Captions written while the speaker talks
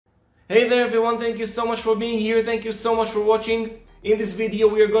Hey there everyone, thank you so much for being here, thank you so much for watching. In this video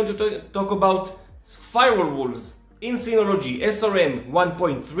we are going to talk about firewall rules in Synology SRM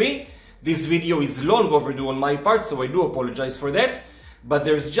 1.3. This video is long overdue on my part, so I do apologize for that. But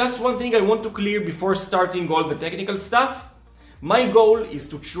there's just one thing I want to clear before starting all the technical stuff. My goal is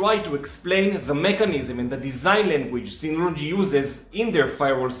to try to explain the mechanism and the design language Synology uses in their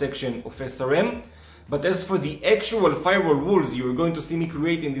firewall section of SRM. But as for the actual firewall rules you're going to see me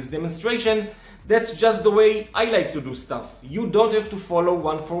create in this demonstration, that's just the way I like to do stuff. You don't have to follow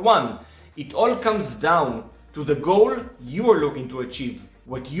one for one. It all comes down to the goal you are looking to achieve,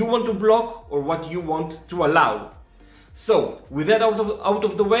 what you want to block or what you want to allow. So, with that out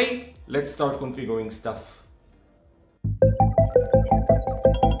of the way, let's start configuring stuff.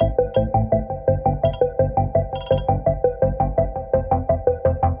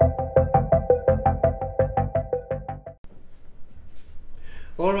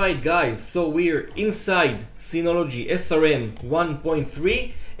 Alright guys, so we're inside Synology SRM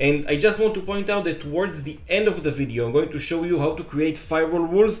 1.3 and I just want to point out that towards the end of the video I'm going to show you how to create firewall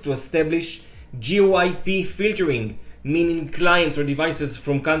rules to establish GeoIP filtering, meaning clients or devices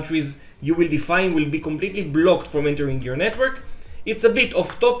from countries you will define will be completely blocked from entering your network. It's a bit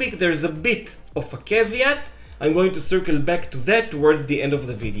off topic, there's a bit of a caveat. I'm going to circle back to that towards the end of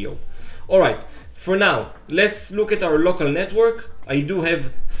the video. Alright, for now, let's look at our local network. I do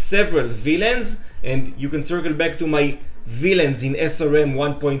have several VLANs and you can circle back to my VLANs in SRM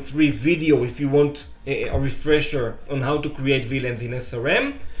 1.3 video if you want a refresher on how to create VLANs in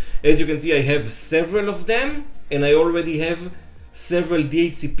SRM. As you can see, I have several of them and I already have several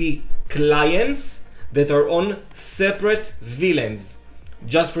DHCP clients that are on separate VLANs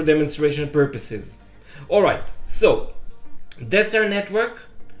just for demonstration purposes. Alright, so that's our network.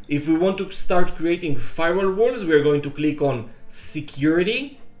 If we want to start creating firewall rules, we are going to click on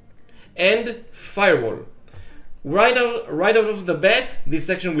Security and Firewall. Right out of the bat, this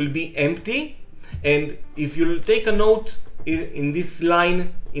section will be empty. And if you take a note in this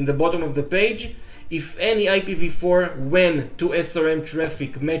line in the bottom of the page, if any IPv4 when to SRM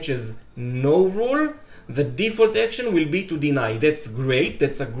traffic matches no rule, the default action will be to deny. That's great.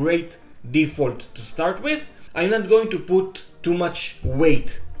 That's a great default to start with. I'm not going to put too much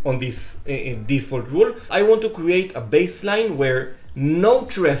weight on this default rule. I want to create a baseline where no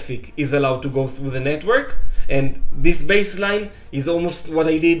traffic is allowed to go through the network, and this baseline is almost what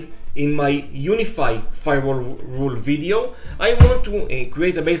I did in my Unify firewall rule video. I want to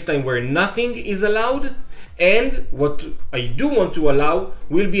create a baseline where nothing is allowed, and what I do want to allow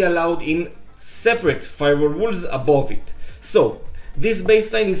will be allowed in separate firewall rules above it. So this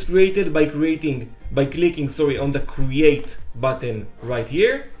baseline is created by clicking on the create button right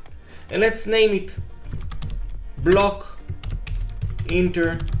here, and let's name it block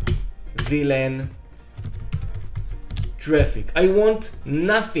inter VLAN traffic. I want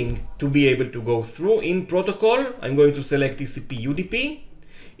nothing to be able to go through. In protocol, I'm going to select TCP UDP.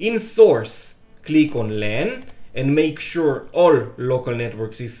 In source, click on LAN and make sure all local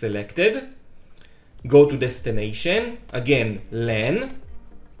networks is selected. Go to destination, again LAN,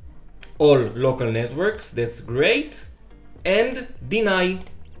 all local networks, that's great, and deny.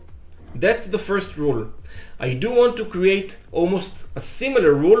 That's the first rule. I do want to create almost a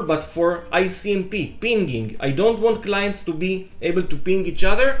similar rule but for ICMP, pinging. I don't want clients to be able to ping each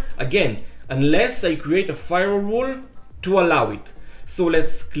other, again, unless I create a firewall rule to allow it. So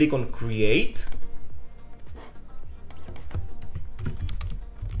let's click on create,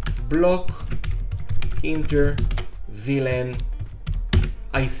 block inter VLAN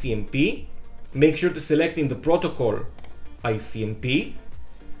ICMP. Make sure to select in the protocol ICMP.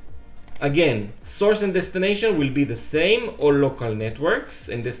 Again, source and destination will be the same, all local networks,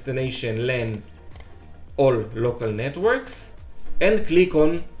 and destination LAN, all local networks, and click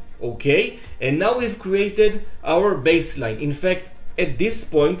on OK. And now we've created our baseline. In fact, at this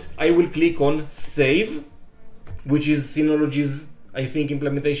point, I will click on save, which is Synology's, I think,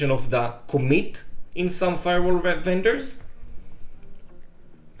 implementation of the commit in some firewall vendors.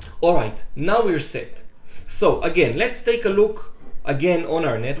 Alright, now we're set. So again, let's take a look again on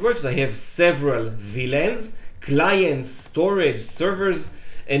our networks. I have several VLANs, clients, storage, servers,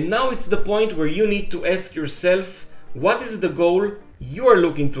 and now it's the point where you need to ask yourself, what is the goal you are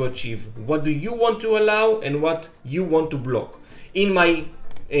looking to achieve? What do you want to allow and what you want to block? In my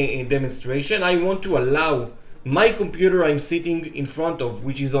demonstration, I want to allow my computer I'm sitting in front of,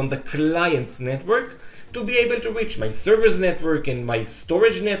 which is on the client's network, to be able to reach my server's network and my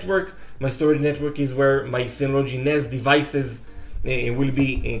storage network. My storage network is where my Synology NAS devices will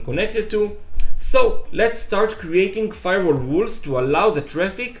be connected to. So let's start creating firewall rules to allow the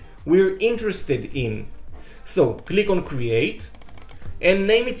traffic we're interested in. So click on create and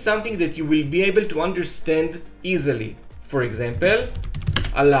name it something that you will be able to understand easily. For example,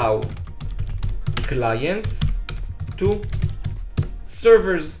 allow clients to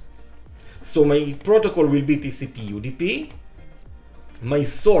servers. So my protocol will be TCP UDP. My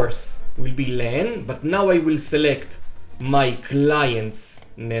source will be LAN, but now I will select my client's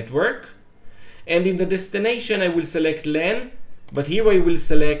network. And in the destination, I will select LAN, but here I will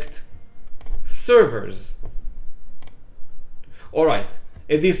select servers. All right,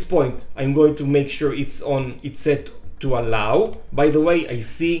 at this point, I'm going to make sure it's set to allow. By the way, I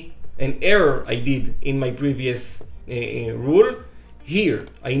see an error I did in my previous rule. Here,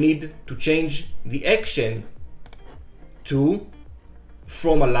 I need to change the action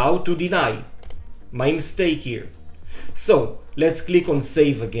from allow to deny. My mistake here. So let's click on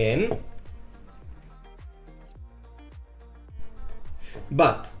save again.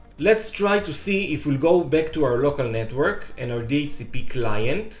 But let's try to see if we'll go back to our local network and our DHCP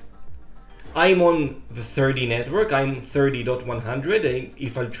client. I'm on the 30 network, I'm 30.100, and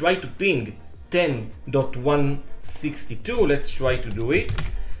if I'll try to ping 10.162, let's try to do it.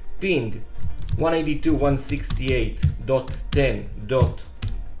 Ping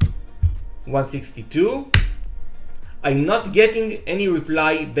 192.168.10.162. I'm not getting any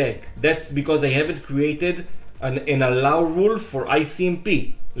reply back. That's because I haven't created an allow rule for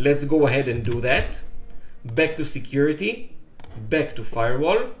ICMP. Let's go ahead and do that. Back to security, back to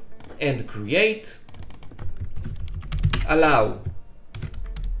firewall, and create allow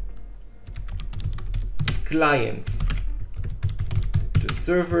clients to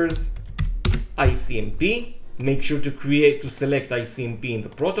servers ICMP. Make sure to select ICMP in the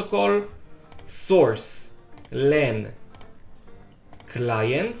protocol. Source LAN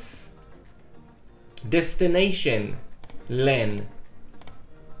clients. Destination LAN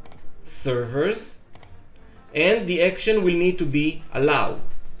servers. And the action will need to be allow.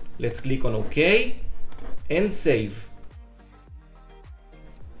 Let's click on OK and save.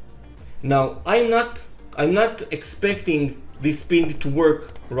 Now I'm not expecting this ping to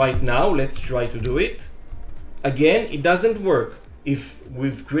work right now. Let's try to do it. Again, it doesn't work. If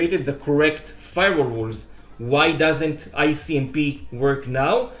we've created the correct firewall rules, why doesn't ICMP work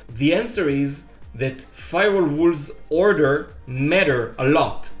now? The answer is that firewall rules order matter a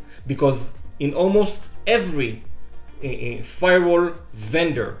lot, because in almost every firewall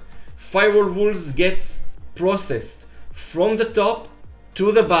vendor, firewall rules gets processed from the top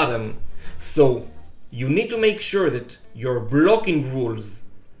to the bottom. So you need to make sure that your blocking rules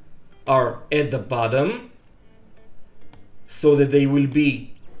are at the bottom so that they will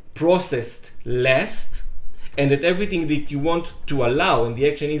be processed last, and that everything that you want to allow and the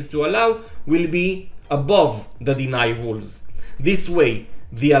action is to allow will be above the deny rules. This way,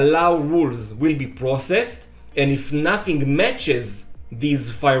 the allow rules will be processed, and if nothing matches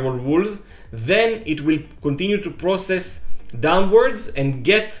these firewall rules, then it will continue to process downwards and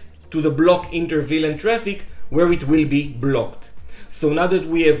get to the block interVLAN traffic where it will be blocked. So now that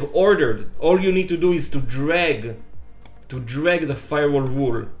we have ordered, all you need to do is to drag the firewall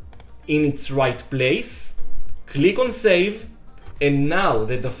rule in its right place, click on save, and now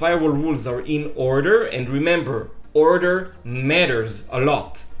that the firewall rules are in order, and remember, order matters a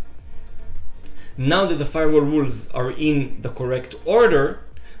lot. Now that the firewall rules are in the correct order,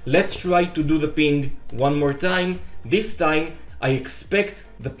 let's try to do the ping one more time. This time I expect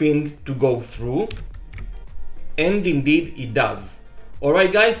the ping to go through, and indeed it does.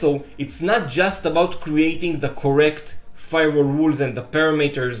 Alright guys, so it's not just about creating the correct firewall rules and the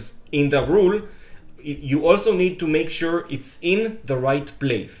parameters in the rule, you also need to make sure it's in the right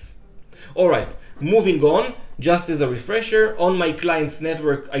place. Alright, moving on, just as a refresher, on my client's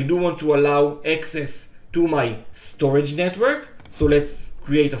network, I do want to allow access to my storage network. So let's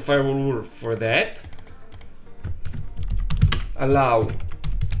create a firewall rule for that. Allow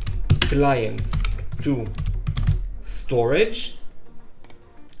clients to storage.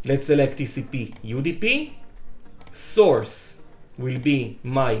 Let's select TCP UDP. Source will be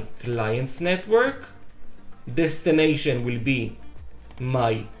my client's network. Destination will be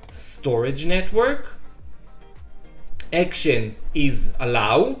my storage network. Action is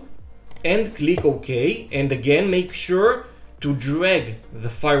allow, and click OK. And again, make sure to drag the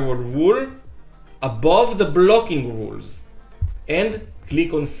firewall rule above the blocking rules and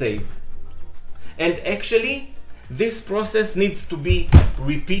click on save. And actually, this process needs to be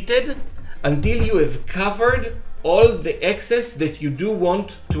repeated until you have covered all the access that you do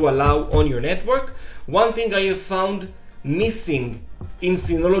want to allow on your network. One thing I have found missing in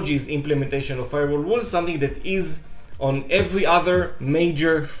Synology's implementation of firewall rules, something that is on every other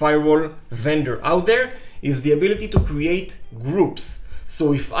major firewall vendor out there is the ability to create groups.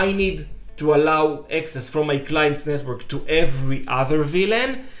 So if I need to allow access from my client's network to every other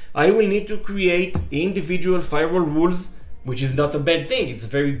VLAN, I will need to create individual firewall rules, which is not a bad thing. It's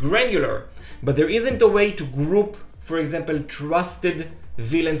very granular, but there isn't a way to group, for example, trusted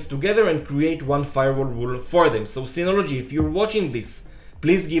VLANs together and create one firewall rule for them. So Synology, if you're watching this,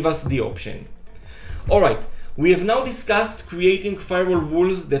 please give us the option. All right, we have now discussed creating firewall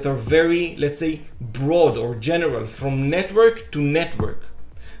rules that are very, let's say, broad or general from network to network.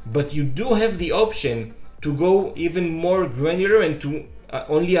 But you do have the option to go even more granular and to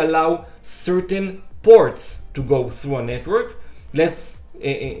only allow certain ports to go through a network. Let's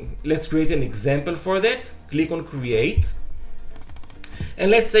create an example for that. Click on create.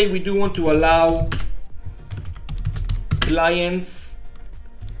 And let's say we do want to allow clients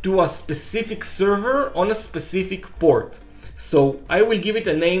to a specific server on a specific port. So I will give it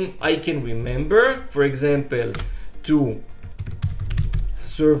a name I can remember. For example, to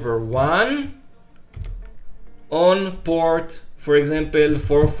server 1 on port, for example,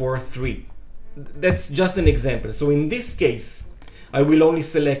 443. That's just an example. So in this case, I will only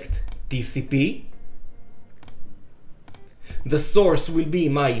select TCP. The source will be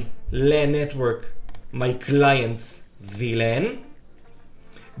my LAN network, my client's VLAN.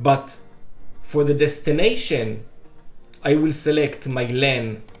 But for the destination, I will select my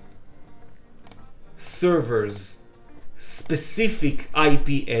LAN server's specific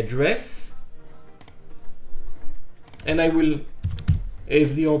IP address. And I will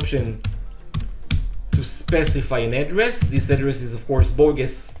have the option to specify an address. This address is of course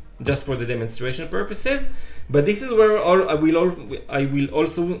bogus just for the demonstration purposes, but this is where I will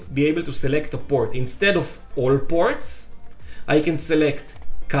also be able to select a port. Instead of all ports, I can select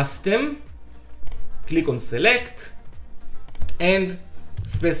custom, click on select, and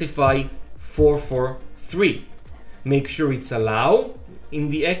specify 443. Make sure it's allow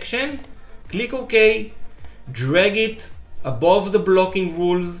in the action, click OK, drag it above the blocking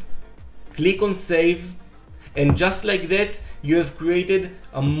rules, click on save, and just like that, you have created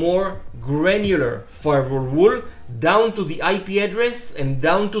a more granular firewall rule down to the IP address and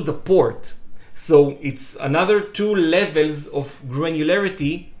down to the port. So it's another 2 levels of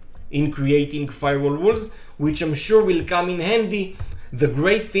granularity in creating firewall rules, which I'm sure will come in handy. The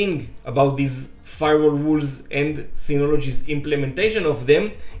great thing about these firewall rules and Synology's implementation of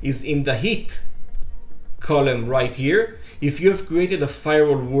them is in the hit column right here. If you have created a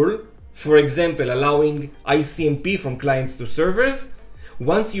firewall rule, for example, allowing ICMP from clients to servers,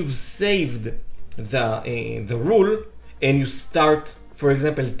 once you've saved the rule and you start, for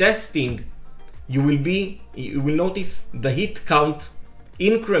example, testing, you will notice the hit count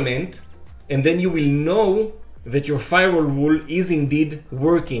increment, and then you will know that your firewall rule is indeed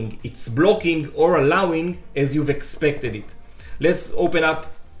working. It's blocking or allowing as you've expected it. Let's open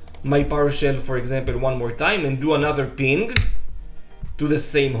up my PowerShell, for example, one more time and do another ping to the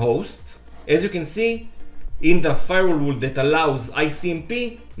same host. As you can see, in the firewall rule that allows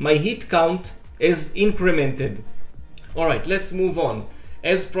ICMP, my hit count is incremented. All right, let's move on.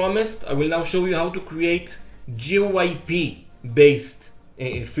 As promised, I will now show you how to create GeoIP based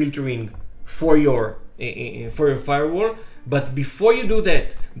filtering for your firewall. But before you do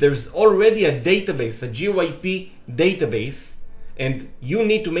that, there's already a database, a GeoIP database, and you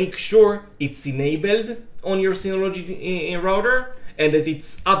need to make sure it's enabled on your Synology router and that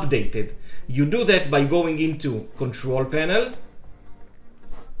it's updated. You do that by going into Control Panel,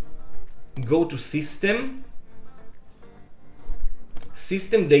 go to System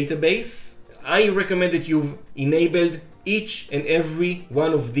Database. I recommend that you've enabled each and every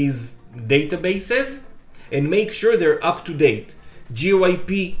one of these databases and make sure they're up to date.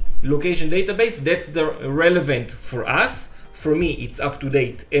 GeoIP location database, that's the relevant for us. For me, it's up to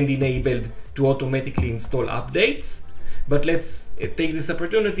date and enabled to automatically install updates. But let's take this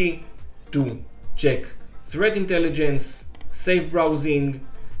opportunity to check threat intelligence, safe browsing,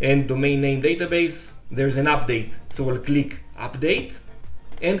 and domain name database. There's an update, so we'll click update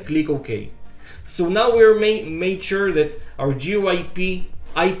and click OK. So now we're made sure that our GeoIP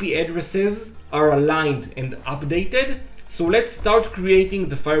IP addresses are aligned and updated. So let's start creating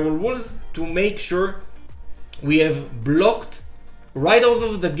the firewall rules to make sure we have blocked right out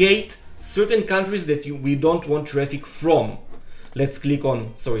of the gate certain countries that we don't want traffic from. Let's click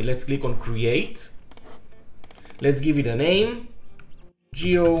on create. Let's give it a name,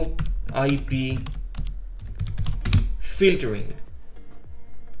 GeoIP Filtering.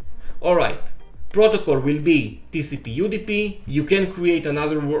 All right, Protocol will be TCP UDP. You can create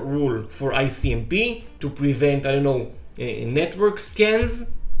another rule for ICMP to prevent, I don't know, network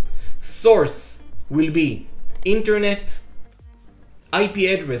scans. Source will be internet. IP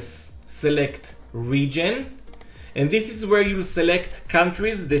address, select region. And this is where you'll select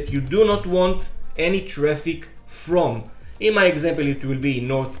countries that you do not want any traffic from. In my example, it will be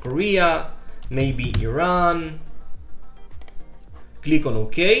North Korea, maybe Iran. Click on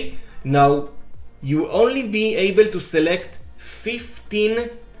OK. Now, you will only be able to select 15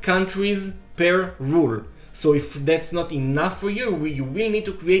 countries per rule. So if that's not enough for you, you will need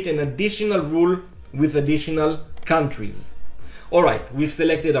to create an additional rule with additional countries. All right, we've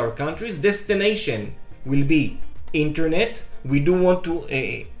selected our countries. Destination will be internet. We do want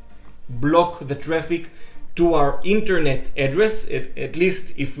to block the traffic to our internet address, at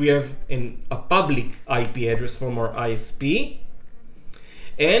least if we have a public IP address from our ISP.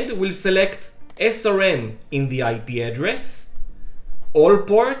 And we'll select SRM in the IP address, all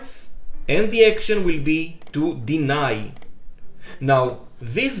ports, and the action will be to deny. Now,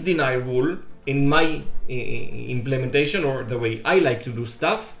 this deny rule, in my implementation, or the way I like to do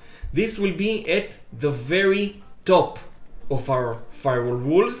stuff, this will be at the very top of our firewall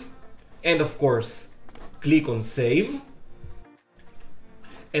rules. And of course, click on save.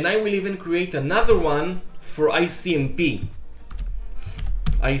 And I will even create another one for ICMP.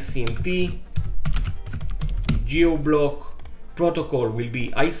 ICMP, GeoBlock, protocol will be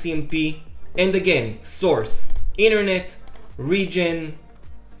ICMP, and again, source, internet, region,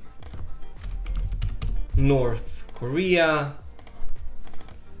 North Korea,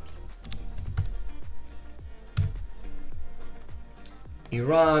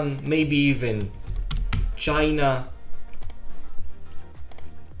 Iran, maybe even China.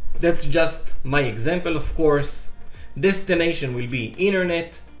 That's just my example, of course. Destination will be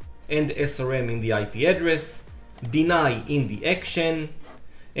internet and SRM in the IP address, deny in the action,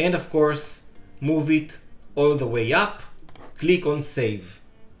 and of course, move it all the way up, click on save.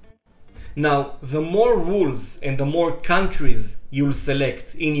 Now, the more rules and the more countries you'll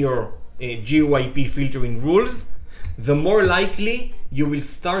select in your GeoIP filtering rules, the more likely you will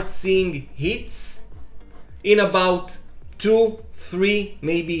start seeing hits in about 2, 3,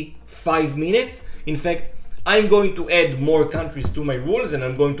 maybe 5 minutes. In fact, I'm going to add more countries to my rules, and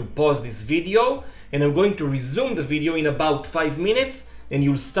I'm going to pause this video and I'm going to resume the video in about 5 minutes, and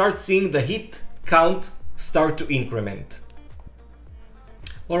you'll start seeing the hit count start to increment.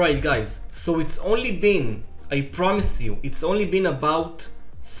 Alright guys, so it's only been, I promise you, it's only been about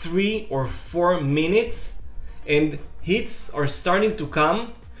 3 or 4 minutes, and hits are starting to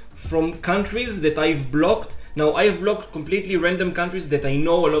come from countries that I've blocked. Now, I've blocked completely random countries that I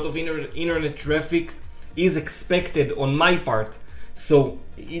know a lot of internet traffic is expected on my part. So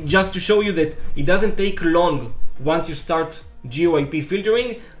just to show you that it doesn't take long once you start GeoIP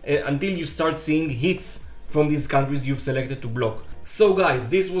filtering until you start seeing hits from these countries you've selected to block. So guys,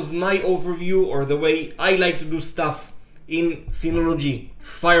 this was my overview, or the way I like to do stuff in Synology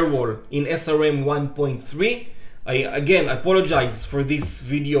Firewall in SRM 1.3. I again apologize for this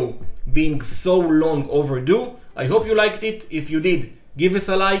video being so long overdue. I hope you liked it. If you did, give us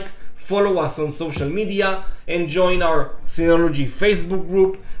a like, follow us on social media, and join our Synology Facebook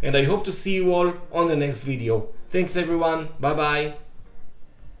group. And I hope to see you all on the next video. Thanks everyone. Bye bye.